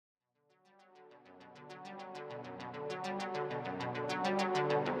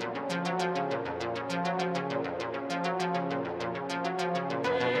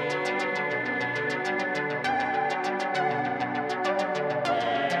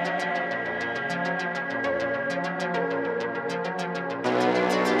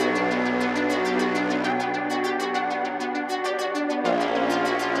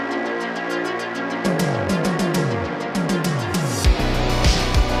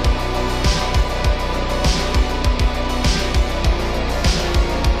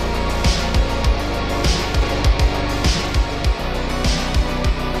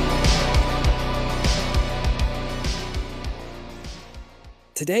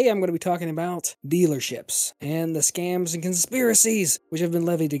Today I'm going to be talking about dealerships and the scams and conspiracies which have been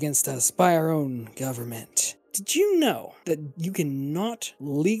levied against us by our own government. Did you know that you cannot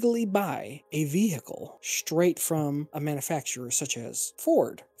legally buy a vehicle straight from a manufacturer such as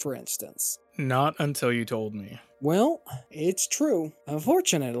Ford, for instance? Not until you told me. Well, it's true.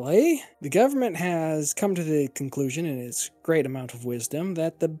 Unfortunately, the government has come to the conclusion, in its great amount of wisdom,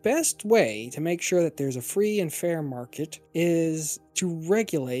 that the best way to make sure that there's a free and fair market is to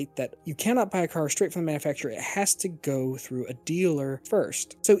regulate that you cannot buy a car straight from the manufacturer. It has to go through a dealer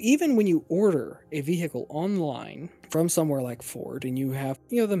first. So even when you order a vehicle online from somewhere like Ford and you have,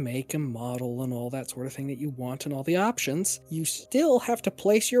 the make and model and all that sort of thing that you want and all the options, you still have to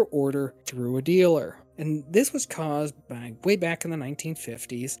place your order through a dealer. And this was caused by way back in the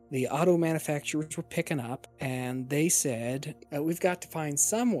 1950s. The auto manufacturers were picking up and they said, we've got to find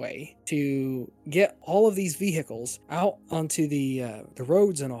some way to get all of these vehicles out onto the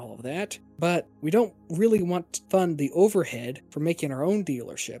roads and all of that. But we don't really want to fund the overhead for making our own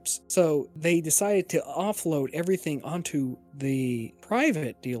dealerships. So they decided to offload everything onto the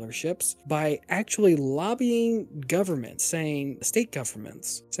private dealerships by actually lobbying governments, state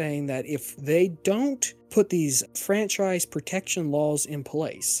governments, saying that if they don't put these franchise protection laws in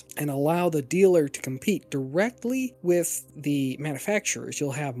place and allow the dealer to compete directly with the manufacturers,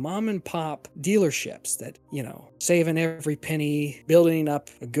 you'll have mom and pop dealerships that, saving every penny, building up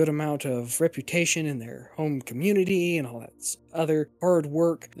a good amount of reputation in their home community and all that other hard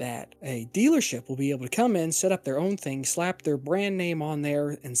work that a dealership will be able to come in, set up their own thing, slap their brand name on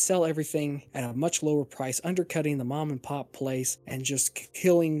there and sell everything at a much lower price, undercutting the mom and pop place and just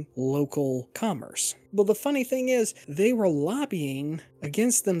killing local commerce. Well, the funny thing is, they were lobbying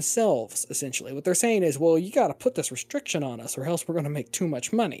against themselves, essentially. What they're saying is, well, you got to put this restriction on us or else we're going to make too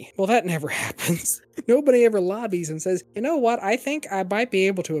much money. Well, that never happens. Nobody ever lobbies and says, you know what, I think I might be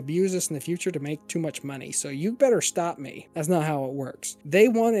able to abuse this in the future to make too much money, so you better stop me. That's not how it works. They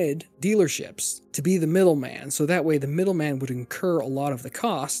wanted dealerships to be the middleman, so that way the middleman would incur a lot of the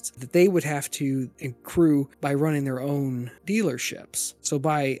costs that they would have to accrue by running their own dealerships. So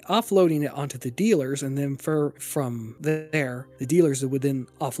by offloading it onto the dealers, and then from there, the dealers would then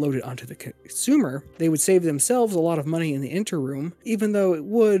offload it onto the consumer, they would save themselves a lot of money in the interim, even though it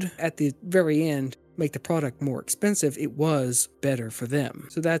would, at the very end, make the product more expensive. It was better for them.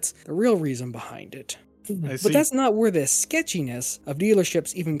 So that's the real reason behind it. But that's not where the sketchiness of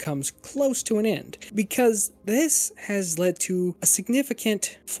dealerships even comes close to an end, because this has led to a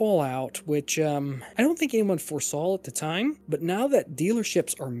significant fallout, which I don't think anyone foresaw at the time. But now that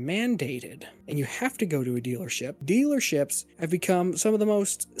dealerships are mandated and you have to go to a dealership, dealerships have become some of the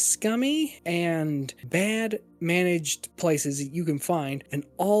most scummy and bad managed places that you can find in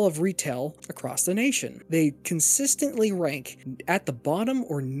all of retail across the nation. They consistently rank at the bottom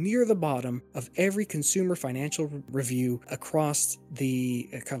or near the bottom of every consumer financial review across the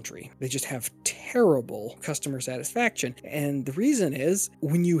country. They just have terrible customer satisfaction. And the reason is,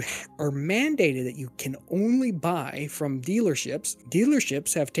 when you are mandated that you can only buy from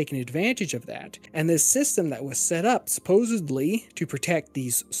dealerships have taken advantage of that. And this system that was set up supposedly to protect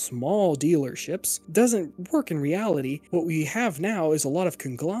these small dealerships doesn't work in reality. What we have now is a lot of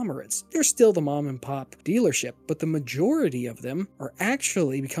conglomerates. They're still the mom and pop dealership, but the majority of them are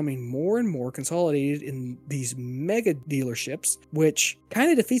actually becoming more and more consolidated in these mega dealerships, which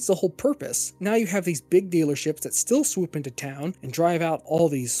kind of defeats the whole purpose. Now you have these big dealerships that still swoop into town and drive out all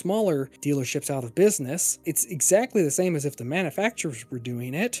these smaller dealerships out of business. It's exactly the same as if the manufacturers were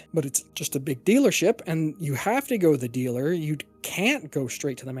doing it, but it's just a big dealership and you have to go to the dealer. You can't go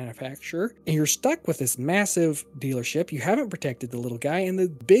straight to the manufacturer, and you're stuck with this massive dealership. You haven't protected the little guy, and the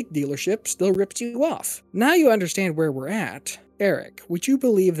big dealership still rips you off. Now you understand where we're at. Eric, would you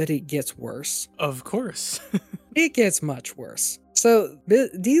believe that it gets worse? Of course. It gets much worse. So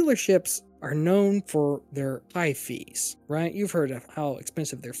dealerships are known for their high fees, right? You've heard of how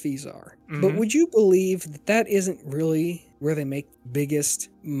expensive their fees are. Mm-hmm. But would you believe that that isn't really where they make biggest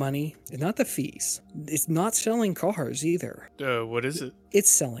money? It's not the fees. It's not selling cars either. What is it?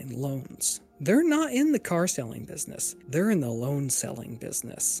 It's selling loans. They're not in the car selling business. They're in the loan selling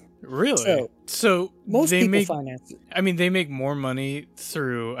business. Really? So most people finance it. I mean, they make more money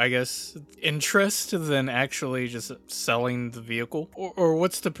through, I guess, interest than actually just selling the vehicle? Or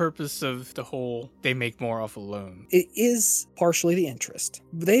what's the purpose of the whole they make more off a loan? It is partially the interest.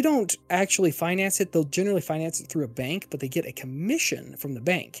 They don't actually finance it. They'll generally finance it through a bank, but they get a commission from the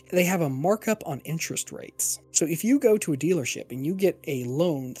bank. They have a markup on interest rates. So if you go to a dealership and you get a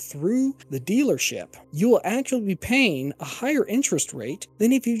loan through the dealership, you will actually be paying a higher interest rate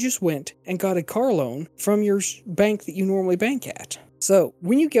than if you just went and got a car loan from your bank that you normally bank at. So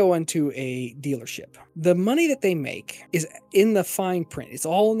when you go into a dealership, the money that they make is in the fine print. It's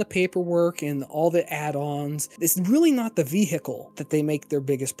all in the paperwork and all the add-ons. It's really not the vehicle that they make their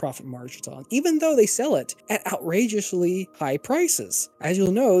biggest profit margins on, even though they sell it at outrageously high prices. As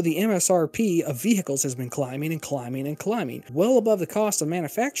you'll know, the MSRP of vehicles has been climbing and climbing and climbing. Well above the cost of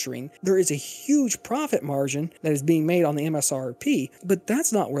manufacturing, there is a huge profit margin that is being made on the MSRP, but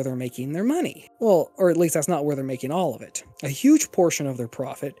that's not where they're making their money. Well, or at least that's not where they're making all of it. A huge portion of their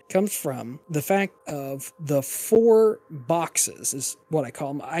profit comes from the fact of the 4 boxes, is what I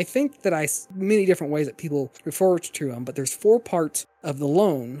call them. I think that many different ways that people refer to them, but there's 4 parts of the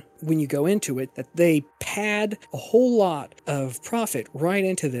loan when you go into it that they pad a whole lot of profit right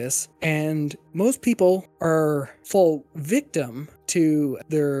into this, and most people fall victim to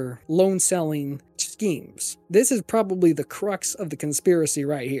their loan selling schemes. This is probably the crux of the conspiracy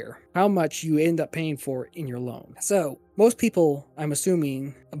right here. How much you end up paying for in your loan. So most people, I'm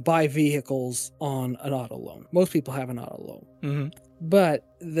assuming, buy vehicles on an auto loan. Most people have an auto loan. Mm-hmm. But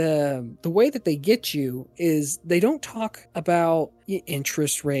the way that they get you is they don't talk about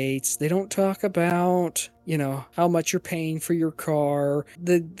interest rates. They don't talk about, how much you're paying for your car.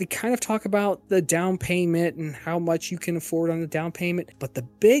 They kind of talk about the down payment and how much you can afford on the down payment. But the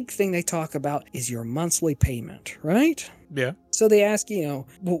big thing they talk about is your monthly payment, right? Yeah. So they ask,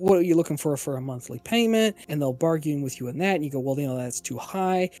 what are you looking for a monthly payment? And they'll bargain with you on that. And you go, well, that's too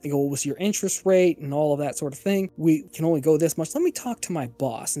high. They go, well, what's your interest rate and all of that sort of thing? We can only go this much. Let me talk to my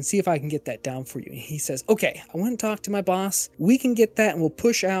boss and see if I can get that down for you. And he says, okay, I want to talk to my boss. We can get that and we'll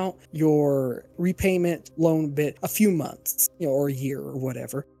push out your repayment loan bit a few months, or a year or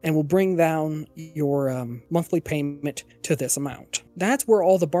whatever. And we'll bring down your monthly payment to this amount. That's where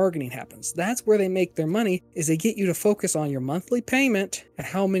all the bargaining happens. That's where they make their money, is they get you to focus on your monthly payment and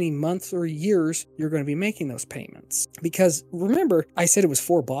how many months or years you're going to be making those payments. Because remember, I said it was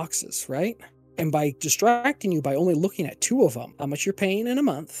 4 boxes, right? And by distracting you by only looking at 2 of them, how much you're paying in a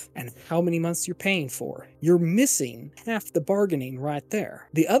month and how many months you're paying for, you're missing half the bargaining right there.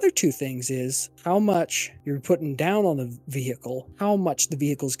 The other 2 things is how much you're putting down on the vehicle, how much the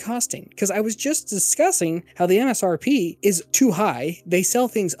vehicle's costing. Because I was just discussing how the MSRP is too high. They sell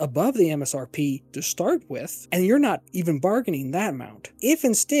things above the MSRP to start with, and you're not even bargaining that amount. If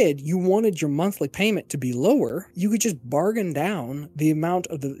instead you wanted your monthly payment to be lower, you could just bargain down the amount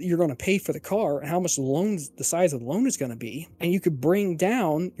of you're going to pay for the car and how much the size of the loan is going to be, and you could bring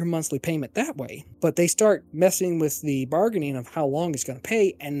down your monthly payment that way. But they start messing with the bargaining of how long it's going to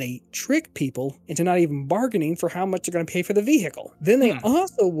pay, and they trick people into not even bargaining for how much they're going to pay for the vehicle. Then they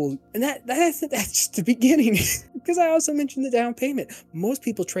also will, and that's just the beginning, because I also mentioned the down payment. Most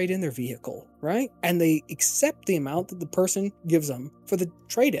people trade in their vehicle, right? And they accept the amount that the person gives them for the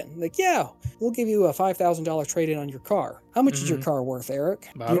trade-in. Like, yeah, we'll give you a $5,000 trade-in on your car. How much is your car worth, Eric?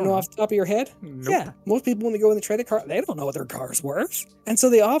 Do you know off the top of your head? Nope. Yeah, most people when they go in to trade the car, they don't know what their car's worth. And so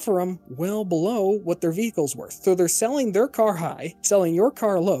they offer them well below what their vehicle's worth. So they're selling their car high, selling your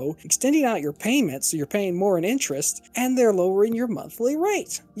car low, extending out your payments so you're paying more in interest, and they're lowering your monthly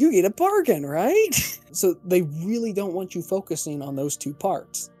rate. You get a bargain, right? So they really don't want you focusing on those 2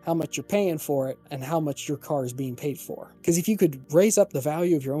 parts. How much you're paying for it and how much your car is being paid for. Because if you could raise up the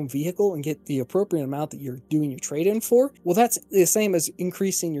value of your own vehicle and get the appropriate amount that you're doing your trade-in for, well, that's the same as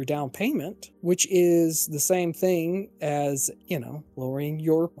increasing your down payment, which is the same thing as, lowering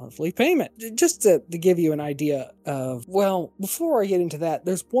your monthly payment. Just to give you an idea of, well, before I get into that,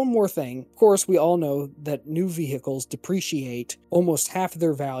 there's one more thing. Of course, we all know that new vehicles depreciate almost half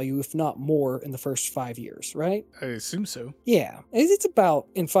their value, if not more, in the first 5 years, right? I assume so. Yeah, it's about,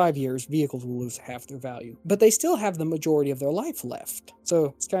 in 5 years, vehicles will lose half their value, but they still have the majority of their life left.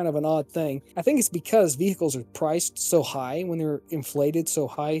 So it's kind of an odd thing. I think it's because vehicles are priced so high, when they're inflated so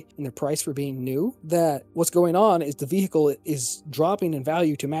high in their price for being new, that what's going on is the vehicle is dropping in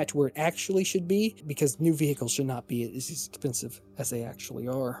value to match where it actually should be, because new vehicles should not be as expensive as they actually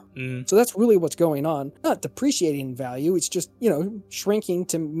are. So that's really what's going on. Not depreciating in value, it's just, shrinking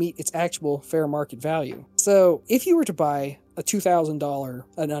to meet its actual fair market value. So if you were to buy a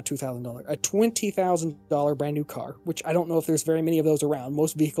 $20,000 brand new car, which I don't know if there's very many of those around.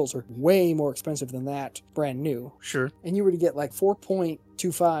 Most vehicles are way more expensive than that brand new. Sure. And you were to get like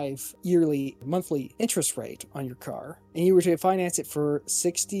 4.25 yearly monthly interest rate on your car, and you were to finance it for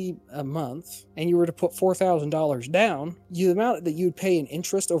 $60 a month, and you were to put $4,000 down, the amount that you'd pay in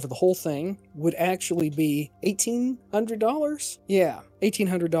interest over the whole thing would actually be $1,800. Yeah,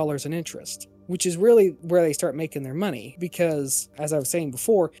 $1,800 in interest. which is really where they start making their money. Because, as I was saying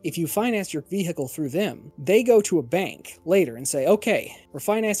before, if you finance your vehicle through them, they go to a bank later and say, okay, we're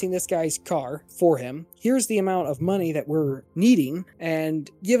financing this guy's car for him. Here's the amount of money that we're needing, and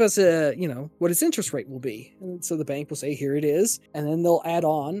give us what its interest rate will be. And so the bank will say, here it is. And then they'll add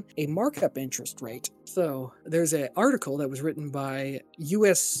on a markup interest rate. So there's an article that was written by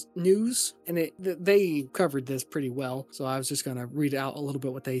US News, and they covered this pretty well. So I was just going to read out a little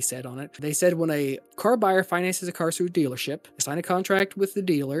bit what they said on it. They said when a car buyer finances a car through a dealership, they sign a contract with the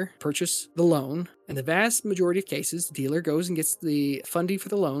dealer, purchase the loan. In the vast majority of cases, the dealer goes and gets the funding for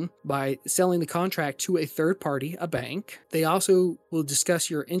the loan by selling the contract to a third party, a bank. They also will discuss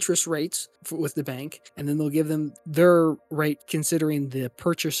your interest rates with the bank, and then they'll give them their rate considering the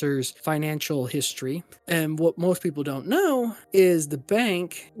purchaser's financial history. And what most people don't know is the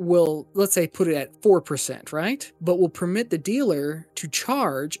bank will, let's say, put it at 4%, right? But will permit the dealer to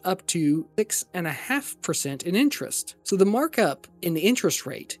charge up to 6.5% in interest. So the markup in the interest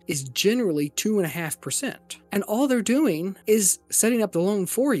rate is generally 2.5%. And all they're doing is setting up the loan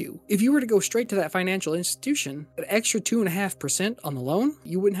for you. If you were to go straight to that financial institution, an extra 2.5% on the loan,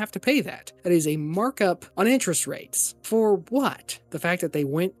 you wouldn't have to pay that. That is a markup on interest rates. For what? The fact that they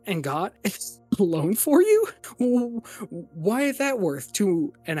went and got a loan for you? Why is that worth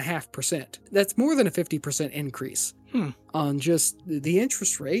 2.5%? That's more than a 50% increase. On just the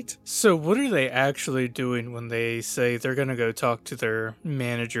interest rate. So what are they actually doing when they say they're going to go talk to their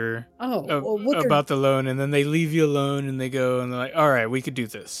manager about the loan, and then they leave you alone and they go and they're like, all right, we could do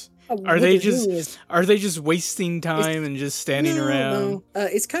this? Are they just wasting time and just standing around? No.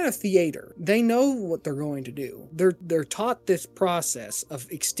 It's kind of theater. They know what they're going to do. They're taught this process of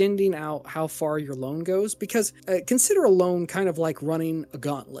extending out how far your loan goes, because consider a loan kind of like running a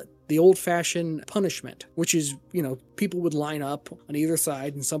gauntlet. The old-fashioned punishment, which is, people would line up on either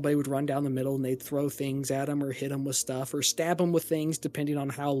side and somebody would run down the middle and they'd throw things at them or hit them with stuff or stab them with things depending on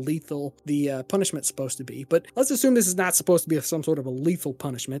how lethal the punishment's supposed to be. But let's assume this is not supposed to be some sort of a lethal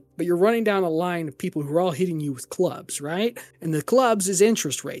punishment, but you're running down a line of people who are all hitting you with clubs, right? And the clubs is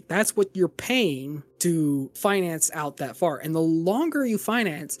interest rate. That's what you're paying to finance out that far. And the longer you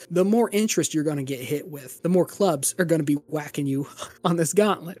finance, the more interest you're going to get hit with. The more clubs are going to be whacking you on this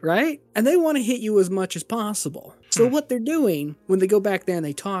gauntlet, right? And they want to hit you as much as possible. So what they're doing when they go back there and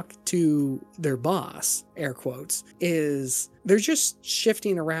they talk to their boss, air quotes, is they're just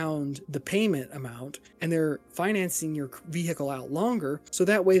shifting around the payment amount and they're financing your vehicle out longer so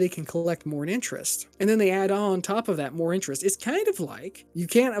that way they can collect more in interest. And then they add on top of that more interest. It's kind of like you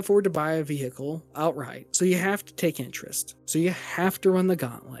can't afford to buy a vehicle outright, so you have to take interest. So you have to run the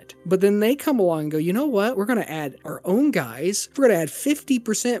gauntlet. But then they come along and go, you know what? We're going to add our own guys. We're going to add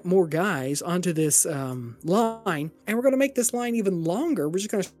 50% more guys onto this line, and we're going to make this line even longer. We're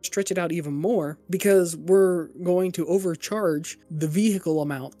just going to stretch it out even more because we're going to overcharge the vehicle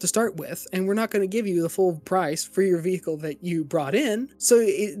amount to start with, and we're not going to give you the full price for your vehicle that you brought in. So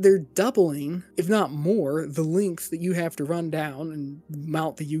they're doubling, if not more, the length that you have to run down and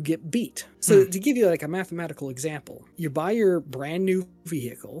amount that you get beat. So to give you like a mathematical example, you buy your brand new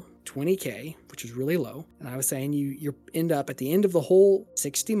vehicle, $20K, which is really low. And I was saying you end up at the end of the whole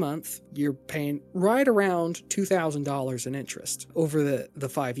 60 month, you're paying right around $2,000 in interest over the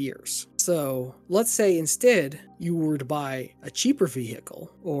 5 years. So let's say instead you were to buy a cheaper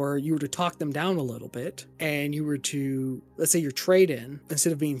vehicle, or you were to talk them down a little bit, and you were to, let's say your trade-in,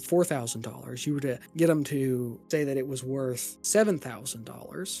 instead of being $4,000, you were to get them to say that it was worth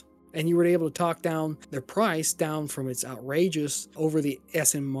 $7,000. And you were able to talk down their price down from its outrageous over the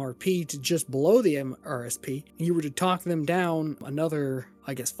SMRP to just below the MRSP. And you were to talk them down another,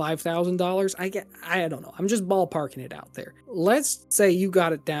 I guess, $5,000. I don't know. I'm just ballparking it out there. Let's say you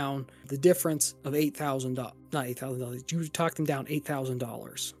got it down the difference of $8,000. Not $8,000. You talked them down $8,000.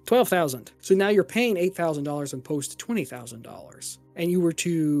 $12,000. So now you're paying $8,000 opposed to $20,000. And you were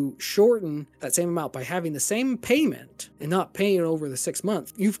to shorten that same amount by having the same payment and not paying it over the 6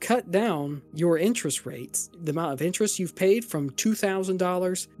 months, you've cut down your interest rates, the amount of interest you've paid, from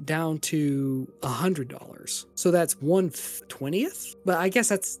 $2,000 down to $100. So that's 1/20th. But I guess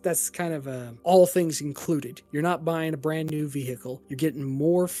that's kind of all things included. You're not buying a brand new vehicle. You're getting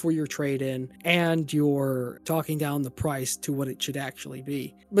more for your trade-in, and you're talking down the price to what it should actually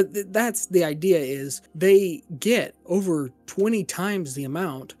be. But that's the idea, is they get over 20 times the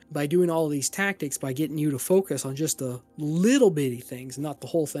amount by doing all these tactics, by getting you to focus on just the little bitty things, not the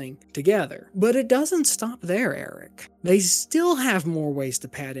whole thing together. But it doesn't stop there, Eric. They still have more ways to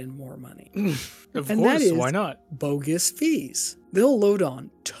pad in more money. Of course, why not? Bogus fees. They'll load on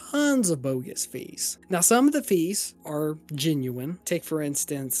tons of bogus fees. Now, some of the fees are genuine. Take, for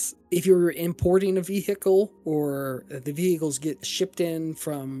instance, if you're importing a vehicle or the vehicles get shipped in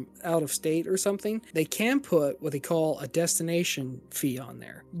from out of state or something, they can put what they call a destination fee on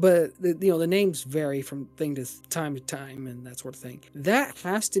there. But the names vary from thing to time and that sort of thing. That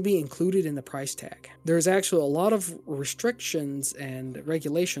has to be included in the price tag. There's actually a lot of restrictions and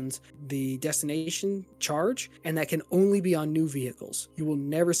regulations, the destination charge, and that can only be on new vehicles. You will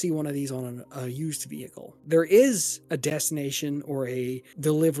never see one of these on a used vehicle. There is a destination or a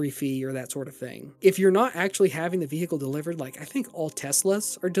delivery fee or that sort of thing. If you're not actually having the vehicle delivered, like I think all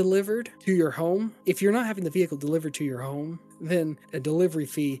Teslas are delivered to your home. If you're not having the vehicle delivered to your home, then a delivery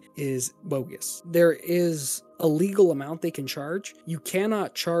fee is bogus. There is a legal amount they can charge. You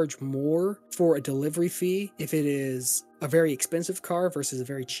cannot charge more for a delivery fee if it is a very expensive car versus a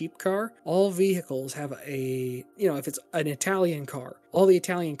very cheap car. All vehicles have if it's an Italian car, all the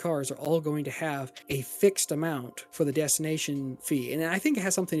Italian cars are all going to have a fixed amount for the destination fee. And I think it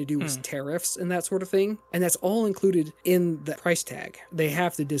has something to do with tariffs and that sort of thing. And that's all included in the price tag. They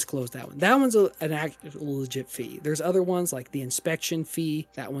have to disclose that one. That one's an actual legit fee. There's other ones like the inspection fee.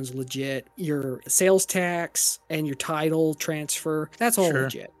 That one's legit. Your sales tax and your title transfer. That's all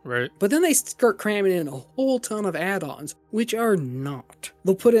legit. Right. But then they start cramming in a whole ton of add-ons, which are not.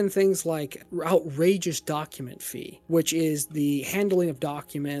 They'll put in things like outrageous document fee, which is the handling of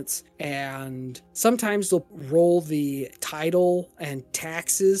documents, and sometimes they'll roll the title and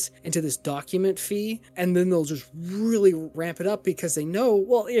taxes into this document fee, and then they'll just really ramp it up because they know,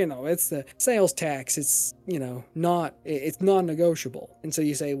 well, it's the sales tax, it's non-negotiable. And so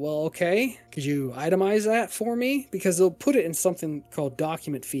you say, well, okay, could you itemize that for me? Because they'll put it in something called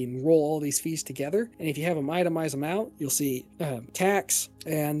document fee and roll all these fees together, and if you have them itemize them out, you'll see tax,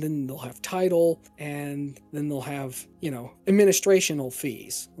 and then they'll have title, and then they'll have, administrational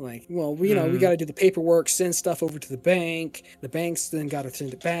fees. Like, well, we got to do the paperwork, send stuff over to the bank. The bank's then got to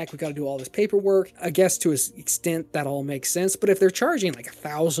send it back. We got to do all this paperwork. I guess to an extent that all makes sense. But if they're charging like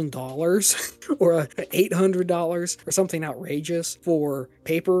 $1,000 or $800 or something outrageous for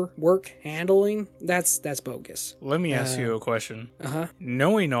paperwork handling, that's bogus. Let me ask you a question.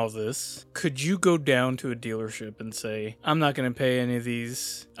 Knowing all this, could you go down to a dealership and say, I'm not going to pay any of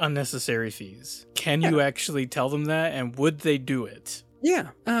these unnecessary fees? Can you actually tell them that, and would they do it? Yeah,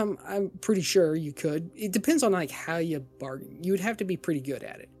 I'm pretty sure you could. It depends on how you bargain. You would have to be pretty good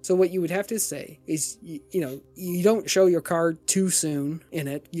at it. So what you would have to say is, you don't show your card too soon in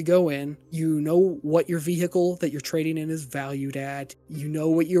it. You go in, you know what your vehicle that you're trading in is valued at. You know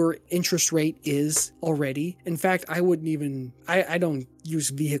what your interest rate is already. In fact, I don't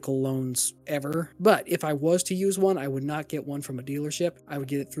use vehicle loans ever. But if I was to use one, I would not get one from a dealership. I would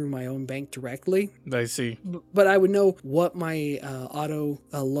get it through my own bank directly. I see. But I would know what my auto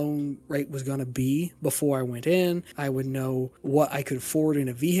loan rate was going to be before I went in. I would know what I could afford in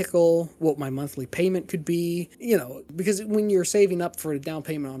a vehicle, what my monthly payment could be, because when you're saving up for a down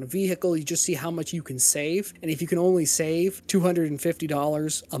payment on a vehicle, you just see how much you can save. And if you can only save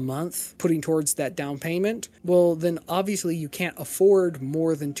 $250 a month putting towards that down payment, well, then obviously you can't afford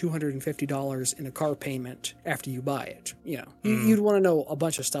more than $250 in a car payment after you buy it. You'd want to know a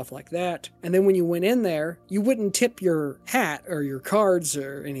bunch of stuff like that. And then when you went in there, you wouldn't tip your hat or your cards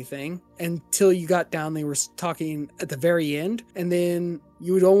or anything until you got down. They were talking at the very end, and then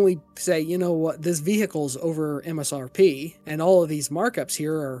you would only say, you know what, this vehicle's over MSRP, and all of these markups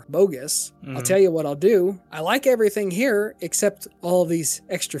here are bogus. I'll tell you what I'll do. I like everything here except all of these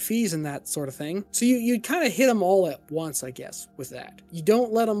extra fees and that sort of thing. So you kind of hit them all at once, I guess, with that. You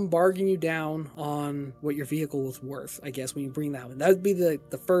don't let them bargain you down on what your vehicle was worth, I guess, when you bring that one. That would be the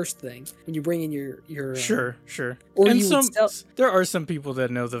first thing when you bring in your Sure. Or and there are some people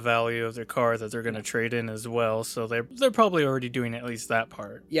that know the value of their car that they're going to trade in as well, so they're probably already doing at least that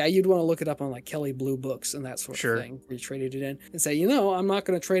part. Yeah, you'd want to look it up on like Kelley Blue Books and that sort of thing. Where you traded it in and say, I'm not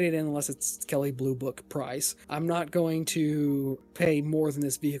going to trade it in unless it's Kelley Blue Book price. I'm not going to pay more than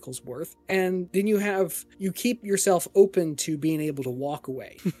this vehicle's worth. And then you keep yourself open to being able to walk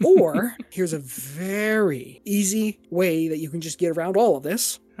away. Or here's a very easy way that you can just get around all of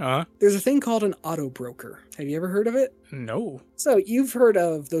this. There's a thing called an auto broker. Have you ever heard of it? No. So you've heard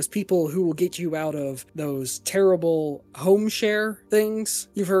of those people who will get you out of those terrible home share things.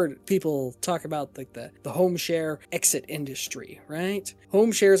 You've heard people talk about like the home share exit industry, right?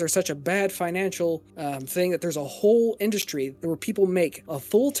 Home shares are such a bad financial thing that there's a whole industry where people make a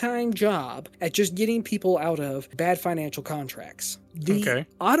full-time job at just getting people out of bad financial contracts. The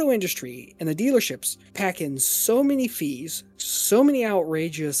auto industry and the dealerships pack in so many fees, so many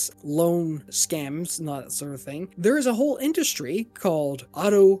outrageous loan scams, and that sort of thing. There is a whole industry called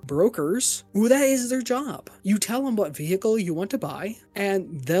auto brokers who that is their job. You tell them what vehicle you want to buy,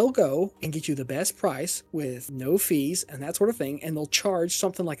 and they'll go and get you the best price with no fees and that sort of thing, and they'll charge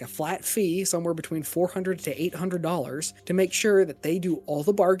something like a flat fee, somewhere between $400 to $800, to make sure that they do all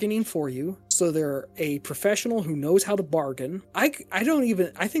the bargaining for you. So they're a professional who knows how to bargain. I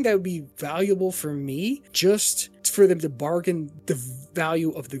think that would be valuable for me, just for them to bargain the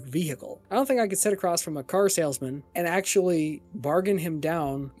value of the vehicle. I don't think I could sit across from a car salesman and actually bargain him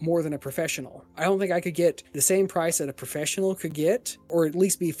down more than a professional. I don't think I could get the same price that a professional could get, or at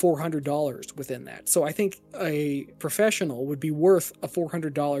least be $400 within that. So I think a professional would be worth a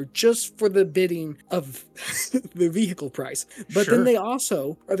 $400 just for the bidding of the vehicle price. But then they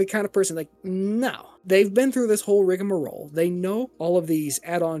also are the kind of person like, no. They've been through this whole rigmarole. They know all of these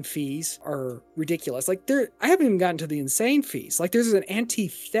add-on fees are ridiculous. Like, I haven't even gotten to the insane fees. Like, there's an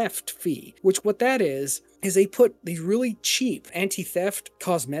anti-theft fee, which what that is they put these really cheap anti-theft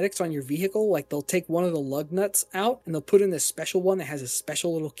cosmetics on your vehicle. Like, they'll take one of the lug nuts out and they'll put in this special one that has a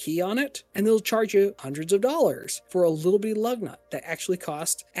special little key on it, and they'll charge you hundreds of dollars for a little bitty lug nut that actually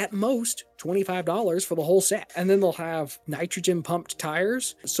costs at most $25 for the whole set. And then they'll have nitrogen pumped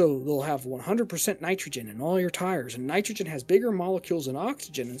tires. So they'll have 100% nitrogen in all your tires, and nitrogen has bigger molecules than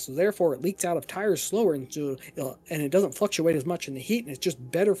oxygen, and so therefore it leaks out of tires slower, and it doesn't fluctuate as much in the heat, and it's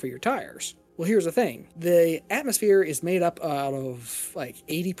just better for your tires. Well, here's the thing. The atmosphere is made up out of like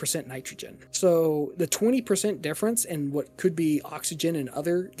 80% nitrogen. So the 20% difference in what could be oxygen and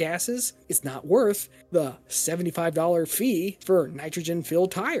other gases is not worth the $75 fee for nitrogen-filled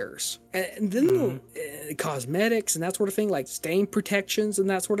tires. And then cosmetics and that sort of thing, like stain protections and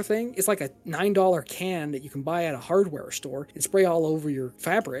that sort of thing. It's like a $9 can that you can buy at a hardware store and spray all over your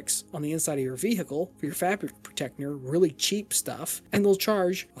fabrics on the inside of your vehicle for your fabric protector, really cheap stuff. And they'll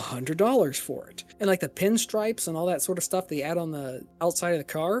charge $100 for it. And like the pinstripes and all that sort of stuff they add on the outside of the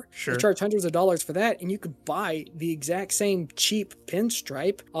car, they charge hundreds of dollars for that. And you could buy the exact same cheap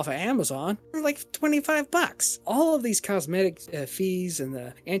pinstripe off of Amazon for like $25. All of these cosmetic fees and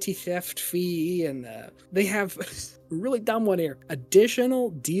the anti-theft fee, and they have a really dumb one here: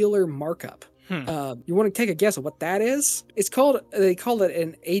 additional dealer markup. You want to take a guess at what that is? They call it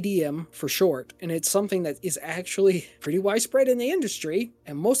an ADM for short, and it's something that is actually pretty widespread in the industry.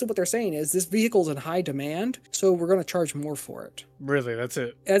 And most of what they're saying is this vehicle's in high demand, so we're going to charge more for it. Really? That's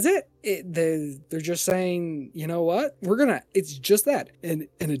it? That's it. They're just saying, you know what? It's just that, an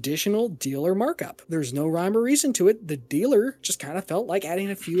additional dealer markup. There's no rhyme or reason to it. The dealer just kind of felt like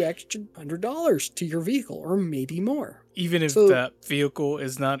adding a few extra $100 to your vehicle, or maybe more. Even if that vehicle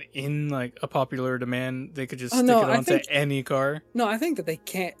is not in like a popular demand, they could just stick it onto any car? No, I think that they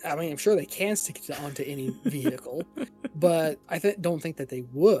can't. I mean, I'm sure they can stick it onto any vehicle, but I don't think that they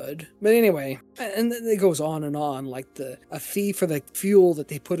would. But anyway, and then it goes on and on, like a fee for the fuel that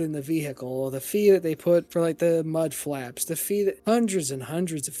they put in the vehicle, or the fee that they put for like the mud flaps, the fee that hundreds and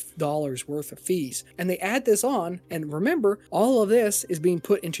hundreds of dollars worth of fees. And they add this on, and remember, all of this is being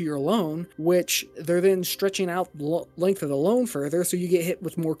put into your loan, which they're then stretching out the length of the loan further, so you get hit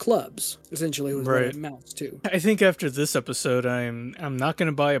with more clubs, essentially, is what it amounts to. I think after this episode, I'm not going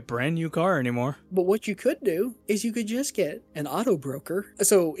to buy a brand new car anymore. But what you could do is you could just get an auto broker.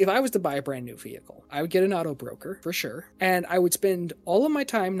 So if I was to buy a brand new vehicle, I would get an auto broker for sure, and I would spend all of my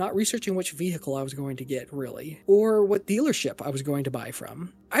time not researching which vehicle I was going to get, really, or what dealership I was going to buy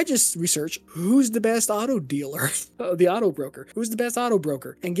from. I just research who's the best auto dealer, the auto broker, who's the best auto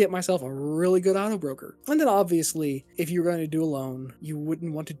broker, and get myself a really good auto broker. And then obviously, if you're going to do a loan, you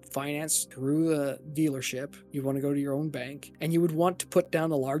wouldn't want to finance through the dealership. You want to go to your own bank, and you would want to put down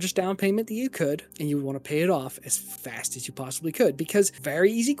the largest down payment that you could, and you would want to pay it off as fast as you possibly could. Because,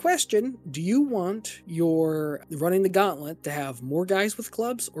 very easy question, do you want your running the gauntlet to have more guys with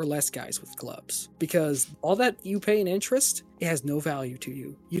clubs or less guys with clubs? Because all that you pay in interest, it has no value to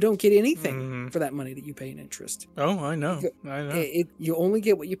you. You don't get anything for that money that you pay in interest. Oh, I know. You only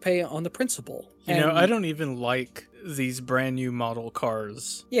get what you pay on the principal. I don't even like these brand new model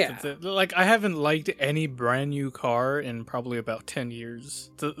cars. Yeah. Like, I haven't liked any brand new car in probably about 10 years.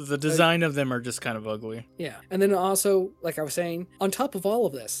 The design of them are just kind of ugly. Yeah. And then also, like I was saying, on top of all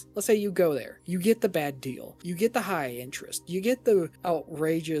of this, let's say you go there, you get the bad deal, you get the high interest, you get the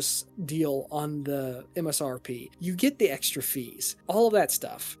outrageous deal on the MSRP, you get the extra fees, all of that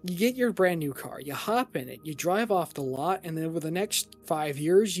stuff. You get your brand new car, you hop in it, you drive off the lot, and then over the next 5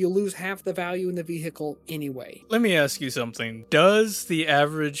 years, you lose half the value in the vehicle anyway. Let me me ask you something. Does the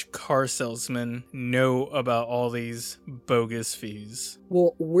average car salesman know about all these bogus fees?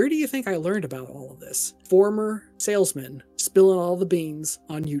 Well, where do you think I learned about all of this? Former salesmen spilling all the beans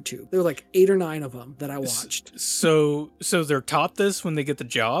on YouTube. There were like 8 or 9 of them that I watched. So they're taught this when they get the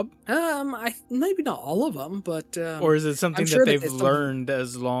job? Maybe not all of them, but or is it something that they've learned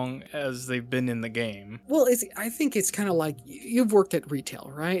as long as they've been in the game? Well, I think it's kind of like you've worked at retail,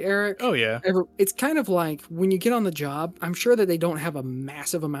 right, Eric? Oh yeah. It's kind of like when you get on the job. I'm sure that they don't have a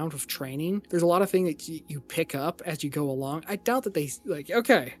massive amount of training. There's a lot of things that you pick up as you go along. I doubt that they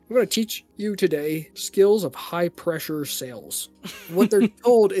okay, I'm going to teach you today skills of high pressure sales. What they're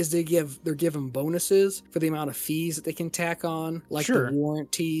told is they're given bonuses for the amount of fees that they can tack on, like the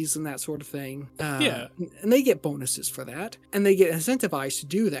warranties and that sort of thing. And they get bonuses for that, and they get incentivized to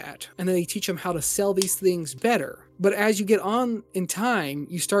do that, and then they teach them how to sell these things better. But as you get on in time,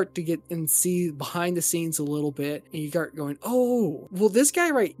 you start to get and see behind the scenes a little bit, and you start going, oh, well, this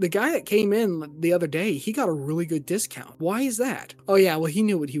guy, the guy that came in the other day, he got a really good discount. Why is that? Oh yeah, well, he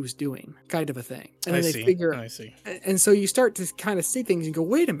knew what he was doing, kind of a thing. And then I see. And so you start to kind of see things and go,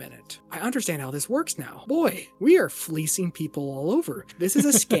 wait a minute, I understand how this works now. Boy, we are fleecing people all over. This is a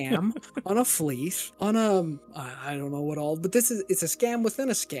scam on a fleece, on I don't know what all, but it's a scam within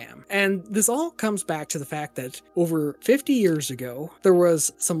a scam. And this all comes back to the fact that over 50 years ago, there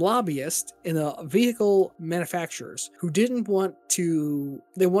was some lobbyists in the vehicle manufacturers who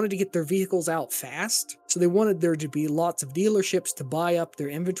they wanted to get their vehicles out fast. So they wanted there to be lots of dealerships to buy up their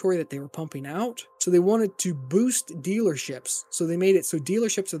inventory that they were pumping out. So they wanted to boost dealerships. So they made it so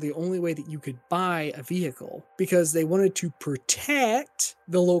dealerships are the only way that you could buy a vehicle, because they wanted to protect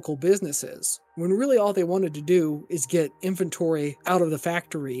the local businesses, when really all they wanted to do is get inventory out of the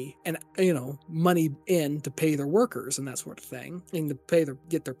factory and, money in to pay their workers and that sort of thing, and to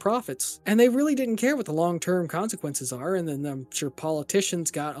get their profits. And they really didn't care what the long-term consequences are. And then I'm sure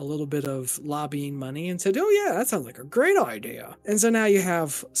politicians got a little bit of lobbying money and said, oh yeah, that sounds like a great idea. And so now you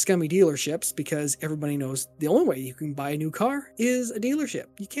have scummy dealerships, because everybody knows the only way you can buy a new car is a dealership.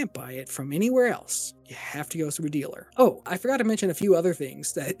 You can't buy it from anywhere else. You have to go through a dealer. Oh, I forgot to mention a few other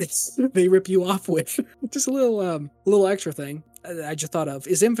things that they rip you off with. Just a little extra thing I just thought of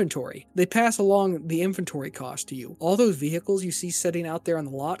is inventory. They pass along the inventory cost to you. All those vehicles you see sitting out there on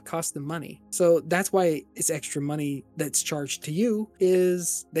the lot cost them money. So that's why it's extra money that's charged to you,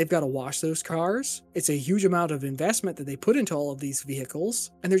 is they've got to wash those cars. It's a huge amount of investment that they put into all of these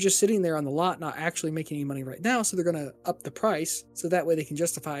vehicles, and they're just sitting there on the lot not actually making any money right now, so they're going to up the price so that way they can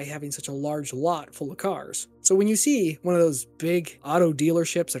justify having such a large lot full of cars. So when you see one of those big auto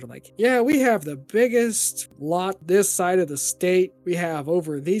dealerships that are like, yeah, we have the biggest lot this side of the state, we have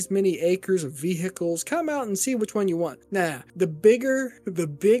over these many acres of vehicles, come out and see which one you want. Nah, the bigger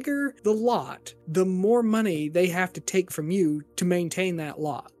the lot, the more money they have to take from you to maintain that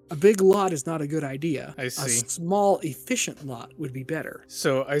lot. A big lot is not a good idea. I see. A small, efficient lot would be better.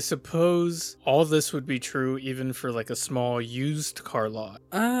 So I suppose all this would be true even for like a small used car lot.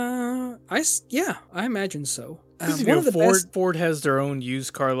 I imagine so. Ford has their own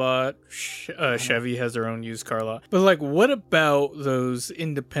used car lot. Chevy has their own used car lot. But like, what about those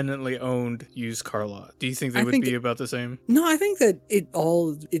independently owned used car lots? Do you think they would be about the same? No, I think that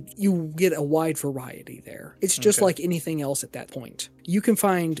you get a wide variety there. It's just like anything else at that point. You can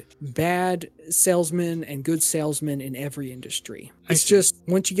find bad salesmen and good salesmen in every industry. It's just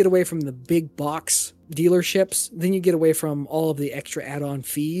once you get away from the big box dealerships, then you get away from all of the extra add-on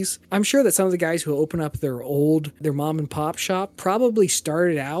fees. I'm sure that some of the guys who open up their mom and pop shop probably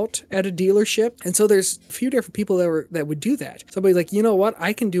started out at a dealership. And so there's a few different people that would do that. Somebody's like, you know what?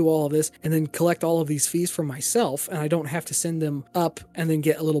 I can do all of this and then collect all of these fees for myself, and I don't have to send them up and then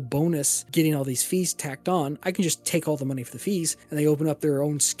get a little bonus getting all these fees tacked on. I can just take all the money for the fees, and they open up their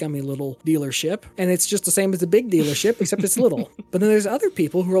own scummy little dealership. And it's just the same as a big dealership, except it's little. But then there's other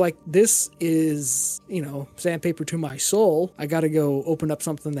people who are like, this is, sandpaper to my soul. I got to go open up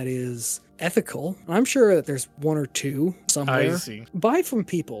something that is ethical. I'm sure that there's one or two somewhere. I see. Buy from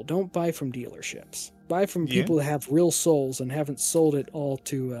people. Don't buy from dealerships. Buy from people that have real souls and haven't sold it all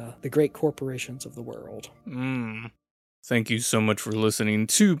to the great corporations of the world. Thank you so much for listening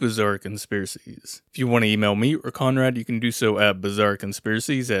to Bizarre Conspiracies. If you want to email me or Conrad, you can do so at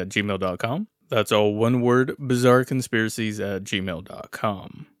bizarreconspiracies@gmail.com. That's all one word,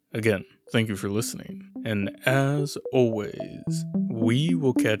 bizarreconspiracies@gmail.com. Again, thank you for listening. And as always, we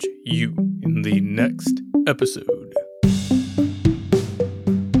will catch you in the next episode.